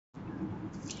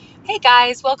Hey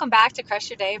guys, welcome back to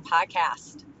Crush Your Day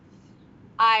podcast.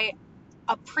 I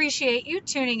appreciate you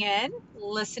tuning in,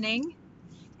 listening,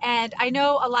 and I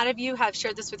know a lot of you have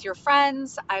shared this with your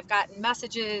friends. I've gotten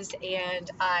messages and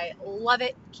I love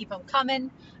it. Keep them coming.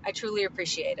 I truly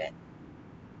appreciate it.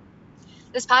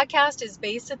 This podcast is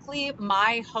basically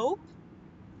my hope,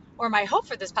 or my hope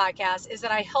for this podcast is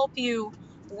that I help you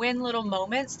win little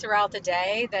moments throughout the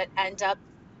day that end up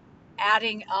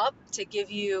adding up to give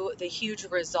you the huge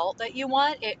result that you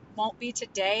want. It won't be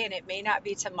today and it may not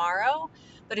be tomorrow,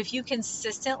 but if you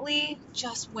consistently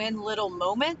just win little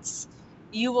moments,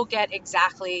 you will get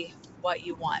exactly what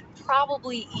you want,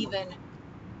 probably even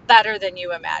better than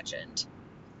you imagined.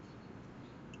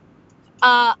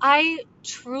 I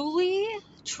truly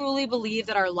believe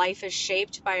that our life is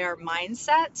shaped by our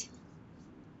mindset.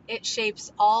 It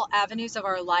shapes all avenues of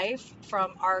our life,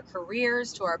 from our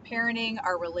careers to our parenting,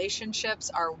 our relationships,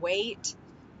 our weight,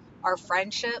 our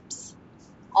friendships,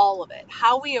 all of it.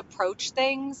 How we approach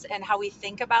things and how we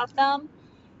think about them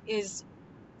is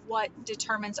what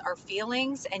determines our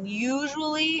feelings. And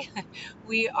usually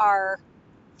we are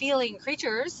feeling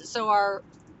creatures, so our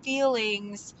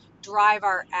feelings drive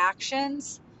our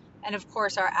actions. And of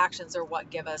course, our actions are what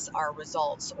give us our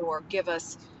results or give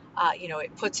us,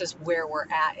 it puts us where we're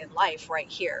at in life right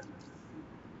here.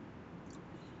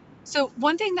 So,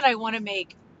 one thing that I want to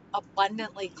make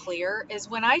abundantly clear is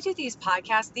when I do these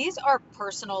podcasts, these are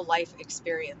personal life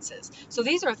experiences. So,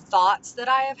 these are thoughts that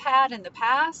I have had in the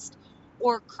past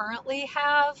or currently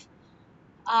have.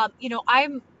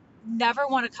 I'm never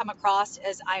want to come across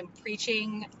as I'm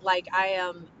preaching like I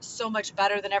am so much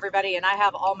better than everybody and I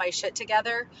have all my shit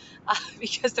together,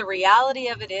 because the reality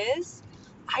of it is,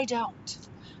 I don't.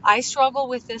 I struggle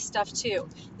with this stuff too.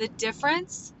 The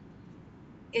difference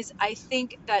is, I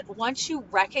think that once you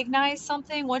recognize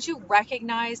something, once you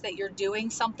recognize that you're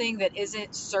doing something that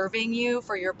isn't serving you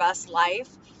for your best life,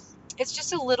 it's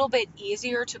just a little bit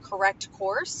easier to correct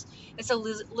course. It's a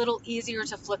little easier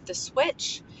to flip the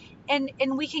switch, and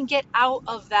we can get out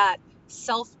of that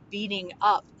self beating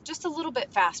up just a little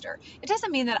bit faster. It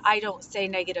doesn't mean that I don't say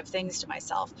negative things to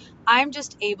myself. I'm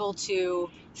just able to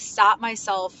stop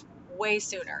myself way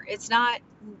sooner. It's not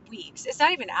weeks, it's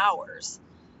not even hours.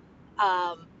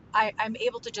 I'm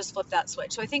able to just flip that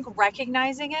switch. So I think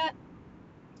recognizing it.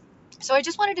 So I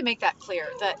just wanted to make that clear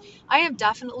that I am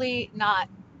definitely not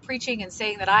preaching and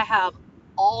saying that I have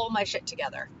all my shit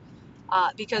together,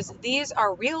 because these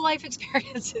are real life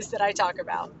experiences that I talk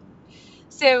about.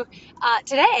 So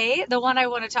today, the one I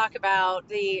want to talk about,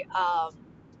 the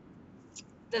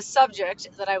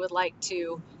subject that I would like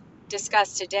to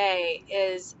discuss today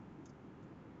is,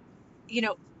 you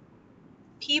know,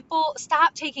 people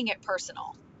stop taking it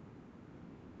personal.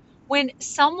 When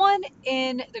someone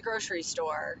in the grocery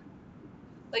store,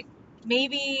 like,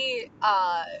 maybe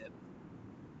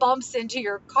bumps into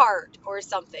your cart or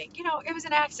something, it was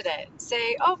an accident.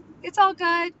 Say, oh, it's all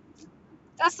good.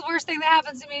 That's the worst thing that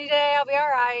happens to me today. I'll be all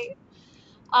right.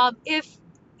 If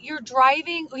you're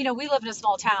driving, we live in a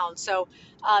small town. So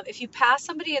if you pass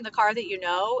somebody in the car that you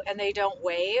know and they don't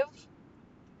wave,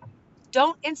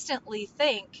 don't instantly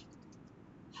think,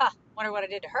 wonder what I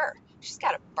did to her. She's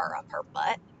got a burr up her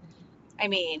butt. I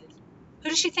mean, who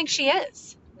does she think she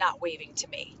is, not waving to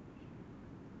me?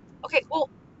 Okay, well,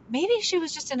 maybe she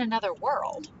was just in another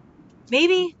world.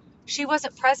 Maybe she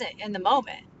wasn't present in the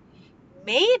moment.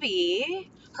 Maybe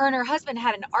her and her husband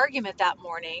had an argument that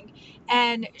morning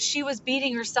and she was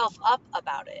beating herself up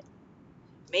about it.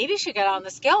 Maybe she got on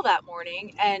the scale that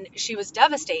morning and she was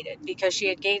devastated because she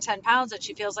had gained 10 pounds and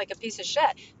she feels like a piece of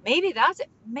shit. Maybe that's it.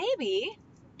 Maybe,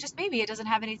 just maybe, it doesn't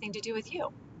have anything to do with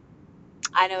you.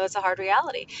 I know it's a hard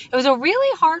reality. It was a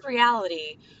really hard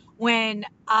reality when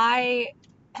I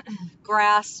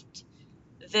grasped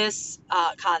this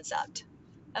concept.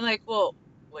 I'm like, well,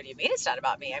 what do you mean it's not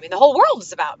about me? I mean, the whole world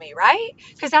is about me, right?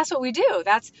 Because that's what we do.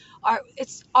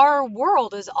 Our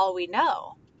world is all we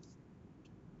know.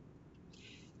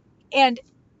 And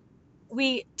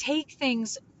we take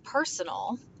things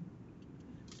personal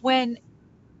when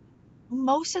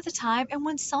most of the time, and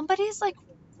when somebody's like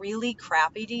really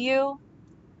crappy to you,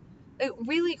 like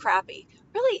really crappy,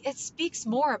 really, it speaks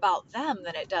more about them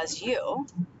than it does you.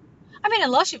 I mean,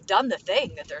 unless you've done the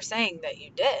thing that they're saying that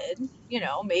you did,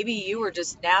 maybe you were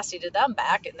just nasty to them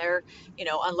back and they're,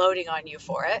 unloading on you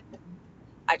for it.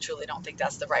 I truly don't think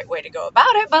that's the right way to go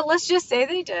about it, but let's just say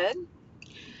they did.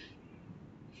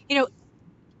 You know,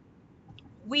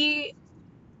 we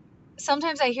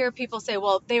sometimes I hear people say,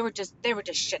 well, they were just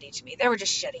shitty to me. They were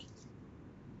just shitty.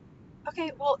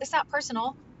 Okay, well, it's not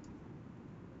personal.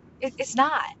 It's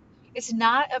not. It's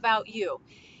not about you.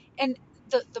 And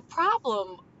the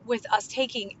problem with us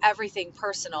taking everything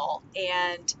personal,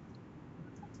 and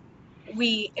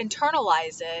we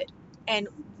internalize it, and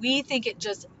we think it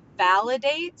just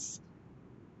validates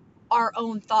our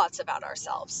own thoughts about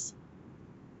ourselves.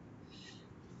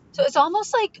 So it's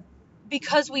almost like,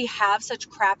 because we have such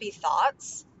crappy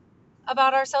thoughts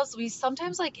about ourselves, we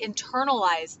sometimes like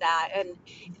internalize that, and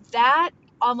that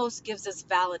almost gives us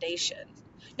validation.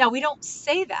 Now, we don't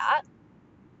say that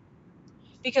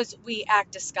because we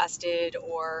act disgusted,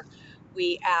 or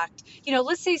we act,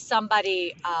 let's say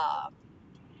somebody,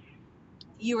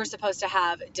 you were supposed to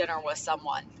have dinner with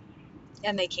someone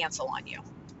and they cancel on you.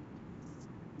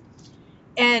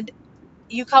 And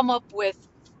you come up with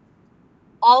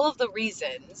all of the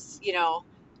reasons,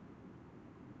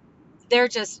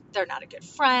 they're not a good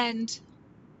friend.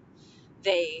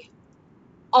 They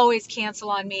always cancel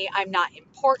on me. I'm not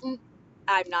important.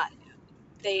 I'm not,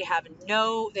 they have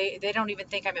they don't even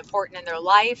think I'm important in their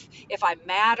life. If I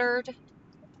mattered,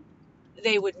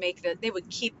 they would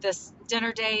keep this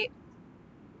dinner date.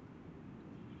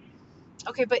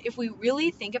 Okay, but if we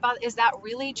really think about it, is that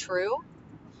really true?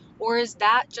 Or is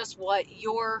that just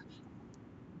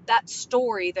that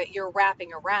story that you're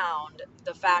wrapping around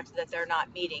the fact that they're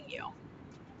not meeting you?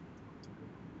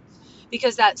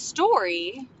 Because that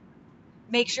story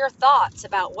makes your thoughts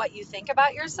about what you think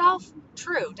about yourself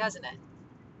true, doesn't it?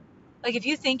 Like, if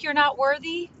you think you're not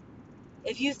worthy,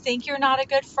 if you think you're not a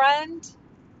good friend,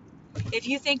 if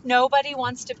you think nobody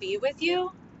wants to be with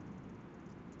you,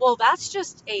 well, that's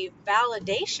just a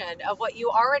validation of what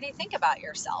you already think about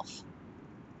yourself.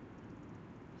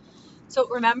 So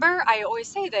remember, I always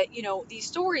say that, these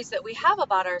stories that we have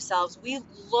about ourselves, we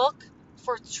look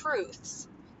for truths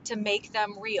to make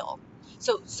them real.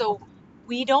 So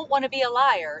we don't want to be a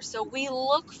liar. So we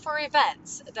look for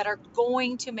events that are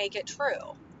going to make it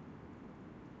true.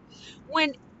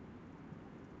 When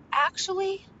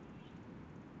actually,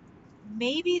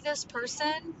 maybe this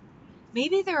person,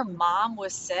 maybe their mom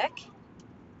was sick,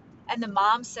 and the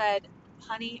mom said,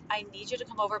 honey, I need you to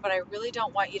come over, but I really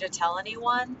don't want you to tell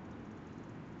anyone,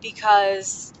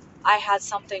 because I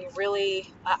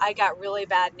got really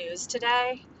bad news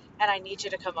today, and I need you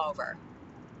to come over.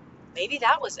 Maybe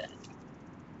that was it.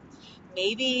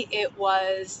 Maybe it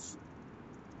was,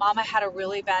 Mama had a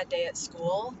really bad day at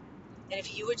school, and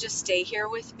if you would just stay here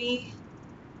with me,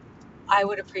 I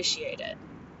would appreciate it.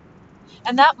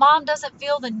 And that mom doesn't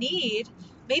feel the need,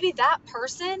 maybe that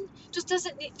person just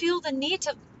doesn't feel the need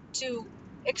to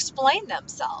explain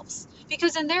themselves,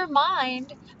 because in their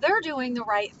mind, they're doing the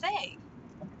right thing.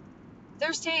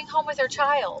 They're staying home with their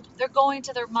child. They're going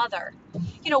to their mother.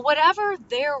 Whatever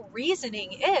their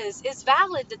reasoning is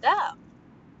valid to them.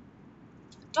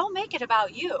 Don't make it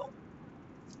about you.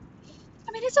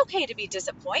 I mean, it's okay to be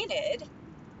disappointed,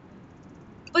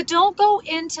 but don't go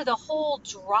into the whole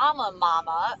drama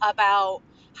mama about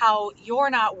how you're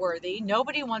not worthy.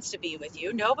 Nobody wants to be with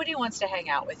you. Nobody wants to hang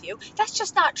out with you. That's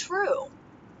just not true.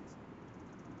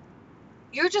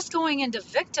 You're just going into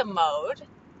victim mode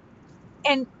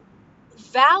and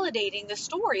validating the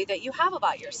story that you have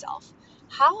about yourself.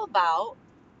 How about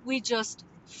we just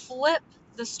flip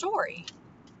the story?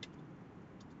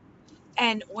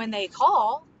 And when they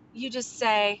call, you just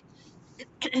say,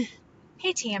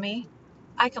 hey, Tammy,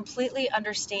 I completely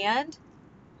understand.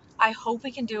 I hope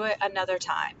we can do it another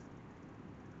time.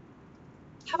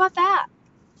 How about that?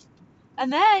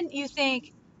 And then you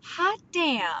think, hot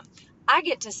damn, I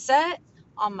get to sit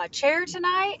on my chair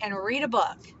tonight and read a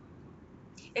book.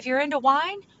 If you're into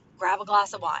wine, grab a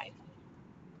glass of wine.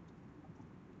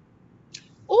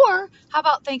 Or how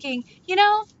about thinking,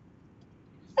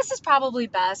 this is probably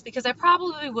best because I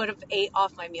probably would have ate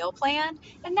off my meal plan,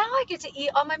 and now I get to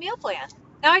eat on my meal plan.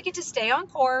 Now I get to stay on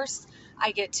course.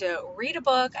 I get to read a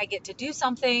book. I get to do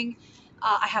something.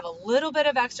 I have a little bit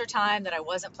of extra time that I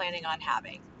wasn't planning on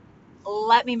having.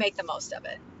 Let me make the most of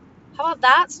it. How about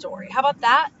that story? How about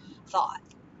that thought?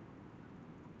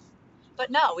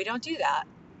 But no, we don't do that.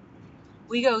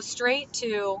 We go straight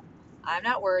to, I'm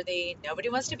not worthy. Nobody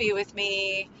wants to be with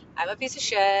me. I'm a piece of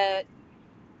shit.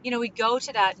 We go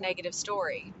to that negative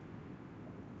story.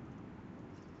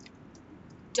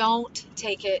 Don't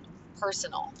take it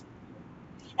personal.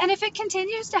 And if it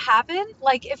continues to happen,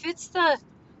 like if it's the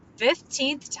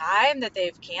 15th time that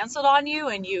they've canceled on you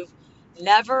and you've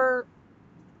never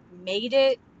made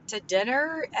it to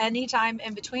dinner anytime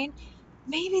in between,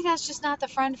 maybe that's just not the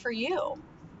friend for you.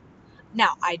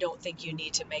 Now, I don't think you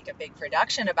need to make a big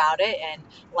production about it and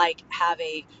like have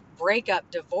a breakup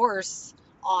divorce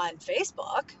on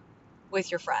Facebook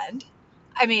with your friend.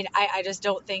 I mean, I just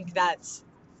don't think that's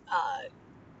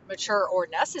mature or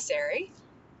necessary.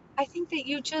 I think that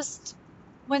you just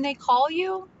when they call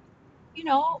you,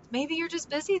 maybe you're just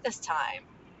busy this time.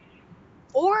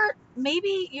 Or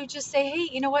maybe you just say, hey,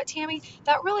 you know what, Tammy,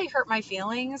 that really hurt my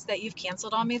feelings that you've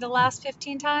canceled on me the last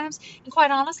 15 times. And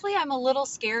quite honestly, I'm a little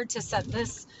scared to set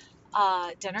this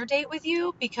dinner date with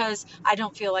you because I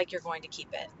don't feel like you're going to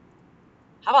keep it.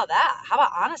 How about that? How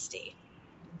about honesty?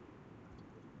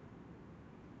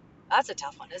 That's a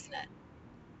tough one, isn't it?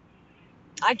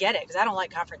 I get it because I don't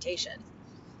like confrontation.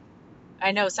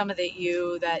 I know some of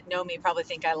you that know me probably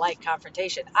think I like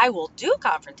confrontation. I will do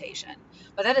confrontation,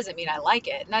 but that doesn't mean I like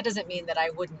it. And that doesn't mean that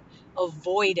I wouldn't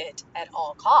avoid it at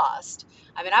all cost.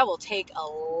 I mean, I will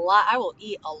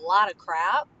eat a lot of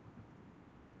crap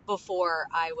before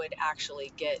I would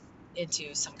actually get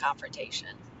into some confrontation.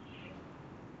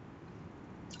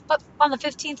 But on the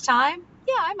 15th time,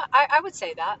 yeah, I would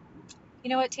say that. You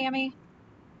know what, Tammy?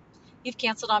 You've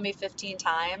canceled on me 15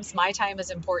 times. My time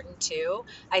is important too.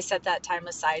 I set that time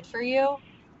aside for you.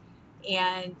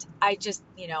 And I just,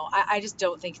 I just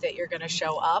don't think that you're going to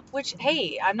show up, which,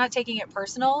 hey, I'm not taking it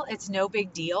personal. It's no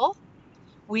big deal.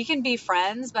 We can be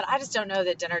friends, but I just don't know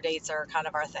that dinner dates are kind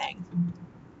of our thing.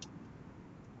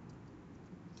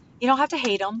 You don't have to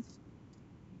hate them.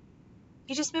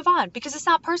 You just move on because it's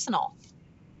not personal.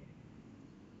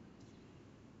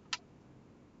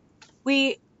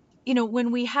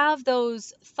 When we have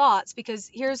those thoughts, because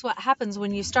here's what happens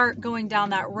when you start going down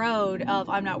that road of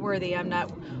I'm not worthy, I'm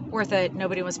not worth it,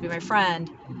 nobody wants to be my friend.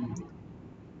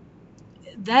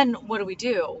 Then what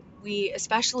do?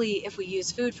 Especially if we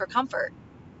use food for comfort,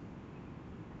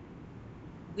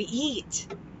 we eat.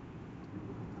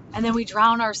 And then we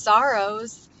drown our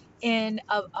sorrows in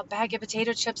a bag of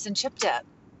potato chips and chip dip.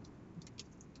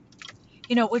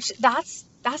 Which that's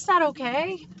not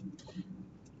okay.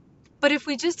 But if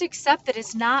we just accept that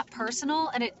it's not personal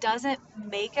and it doesn't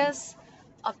make us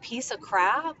a piece of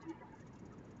crap,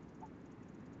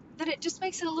 then it just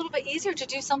makes it a little bit easier to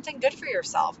do something good for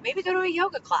yourself. Maybe go to a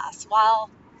yoga class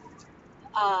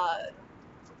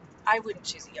I wouldn't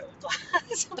choose a yoga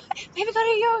class, but maybe go to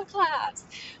a yoga class.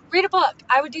 Read a book.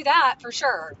 I would do that for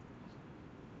sure.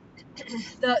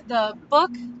 The book,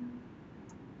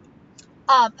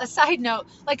 a side note,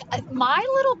 like my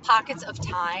little pockets of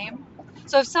time.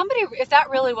 So if that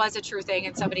really was a true thing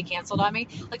and somebody canceled on me,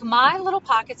 like my little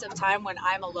pockets of time when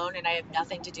I'm alone and I have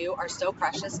nothing to do are so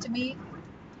precious to me.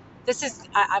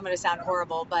 I'm going to sound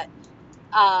horrible, but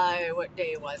what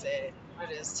day was it? What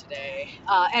is today?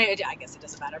 Anyway, I guess it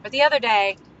doesn't matter. But the other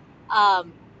day,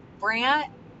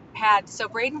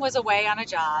 Braden was away on a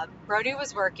job. Brody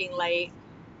was working late.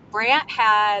 Brant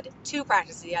had 2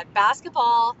 practices. He had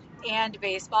basketball and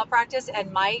baseball practice,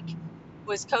 and Mike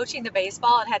was coaching the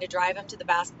baseball and had to drive him to the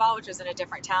basketball, which was in a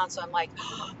different town. So I'm like,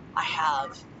 I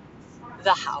have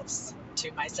the house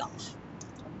to myself.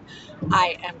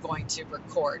 I am going to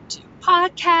record 2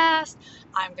 podcasts.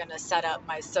 I'm going to set up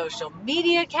my social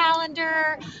media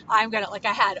calendar. I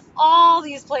had all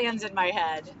these plans in my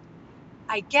head.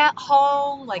 I get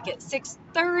home like at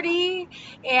 6:30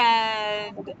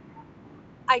 and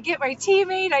I get my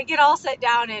teammate, I get all set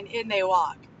down and in they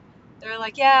walk. They're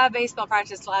like, yeah, baseball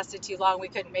practice lasted too long. We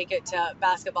couldn't make it to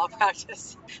basketball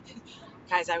practice.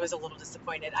 Guys, I was a little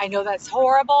disappointed. I know that's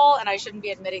horrible and I shouldn't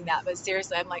be admitting that, but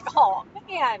seriously, I'm like, oh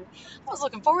man, I was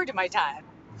looking forward to my time.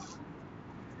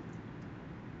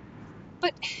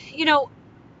 But,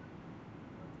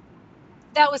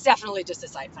 that was definitely just a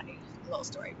side funny little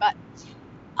story. But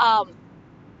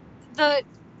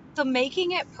the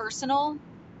making it personal,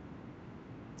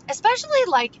 especially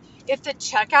like if the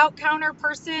checkout counter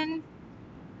person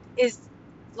is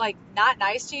like not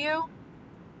nice to you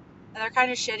and they're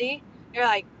kind of shitty, you're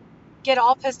like, get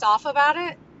all pissed off about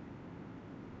it.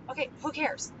 Okay, who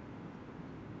cares?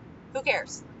 Who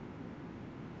cares?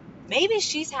 Maybe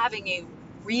she's having a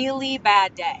really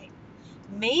bad day.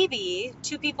 Maybe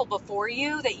 2 people before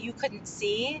you that you couldn't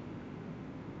see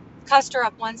cussed her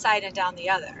up one side and down the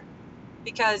other.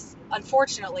 Because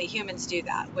unfortunately humans do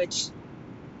that, which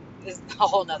is a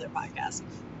whole nother podcast.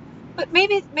 But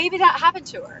maybe that happened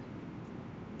to her.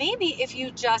 Maybe if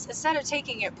you just, instead of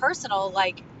taking it personal,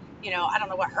 like, I don't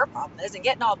know what her problem is and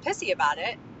getting all pissy about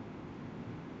it,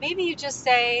 maybe you just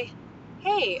say,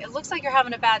 hey, it looks like you're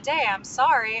having a bad day. I'm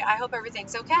sorry. I hope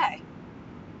everything's okay.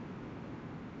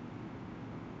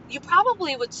 You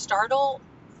probably would startle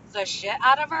the shit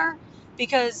out of her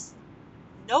because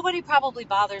nobody probably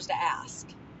bothers to ask.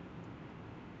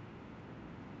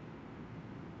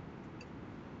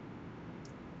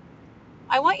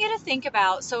 I want you to think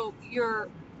about, so your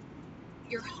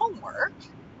homework,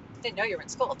 didn't know you were in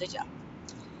school, did you?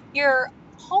 Your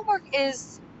homework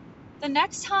is the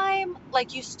next time,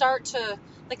 like you start to,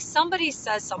 like somebody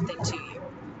says something to you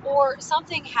or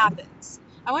something happens,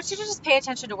 I want you to just pay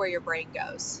attention to where your brain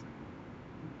goes.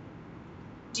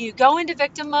 Do you go into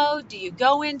victim mode? Do you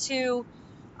go into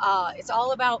it's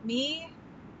all about me?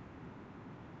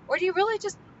 Or do you really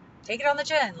just take it on the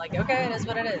chin? Like, okay, it is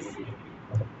what it is.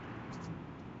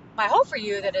 My hope for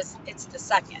you that is it's the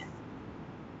second.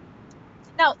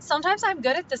 Now, sometimes I'm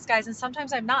good at this, guys, and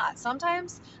sometimes I'm not.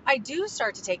 Sometimes I do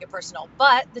start to take it personal,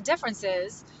 but the difference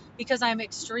is because I'm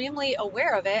extremely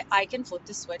aware of it, I can flip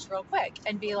the switch real quick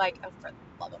and be like, oh, for the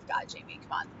love of God, Jamie,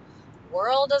 come on. The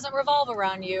world doesn't revolve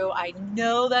around you. I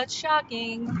know that's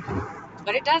shocking,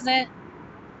 but it doesn't.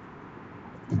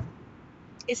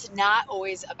 It's not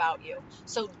always about you.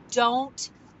 So don't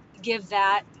use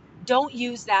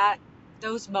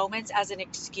those moments as an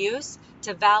excuse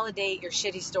to validate your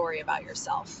shitty story about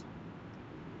yourself.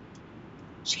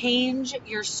 Change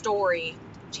your story,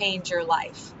 change your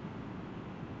life.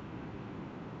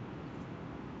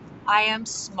 I am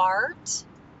smart.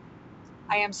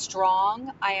 I am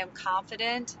strong. I am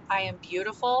confident. I am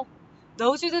beautiful.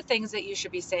 Those are the things that you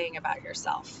should be saying about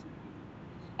yourself.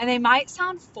 And they might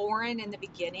sound foreign in the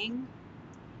beginning,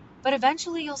 but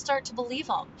eventually you'll start to believe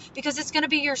them because it's going to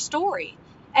be your story.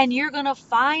 And you're going to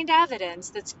find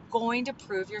evidence that's going to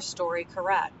prove your story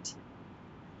correct.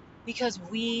 Because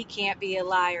we can't be a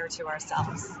liar to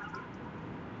ourselves.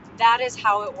 That is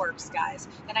how it works, guys.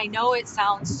 And I know it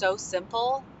sounds so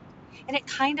simple, and it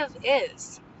kind of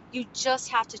is. You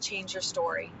just have to change your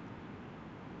story.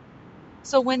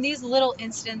 So when these little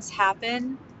incidents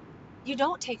happen, you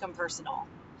don't take them personal.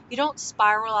 You don't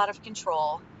spiral out of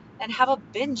control and have a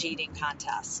binge eating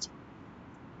contest.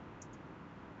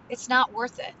 It's not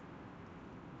worth it.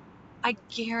 I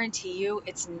guarantee you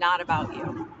it's not about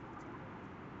you.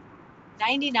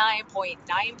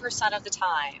 99.9% of the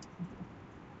time,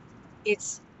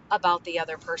 it's about the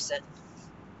other person.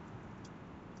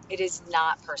 It is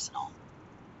not personal.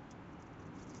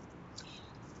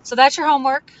 So that's your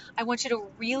homework. I want you to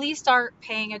really start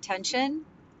paying attention,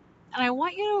 and I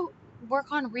want you to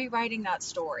work on rewriting that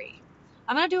story.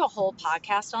 I'm going to do a whole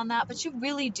podcast on that, but you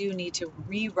really do need to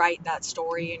rewrite that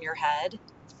story in your head.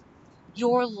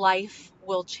 Your life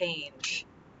will change,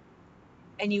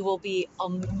 and you will be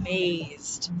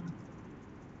amazed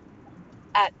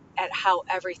at how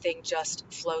everything just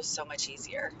flows so much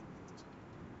easier.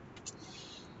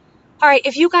 All right,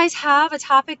 if you guys have a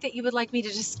topic that you would like me to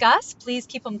discuss, please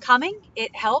keep them coming.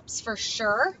 It helps for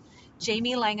sure.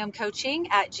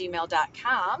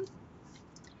 JamieLanghamCoaching@gmail.com.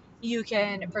 You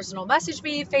can personal message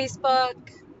me, Facebook.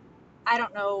 I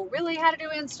don't know really how to do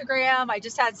Instagram. I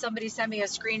just had somebody send me a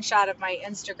screenshot of my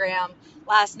Instagram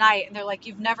last night, and they're like,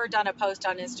 "You've never done a post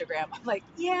on Instagram." I'm like,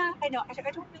 "Yeah, I know. I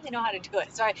don't really know how to do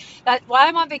it." So while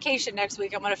I'm on vacation next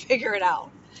week, I'm going to figure it out.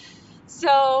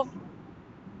 So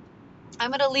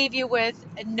I'm going to leave you with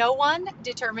no one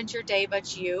determines your day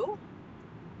but you.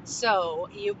 So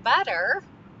you better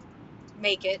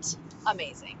make it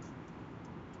amazing.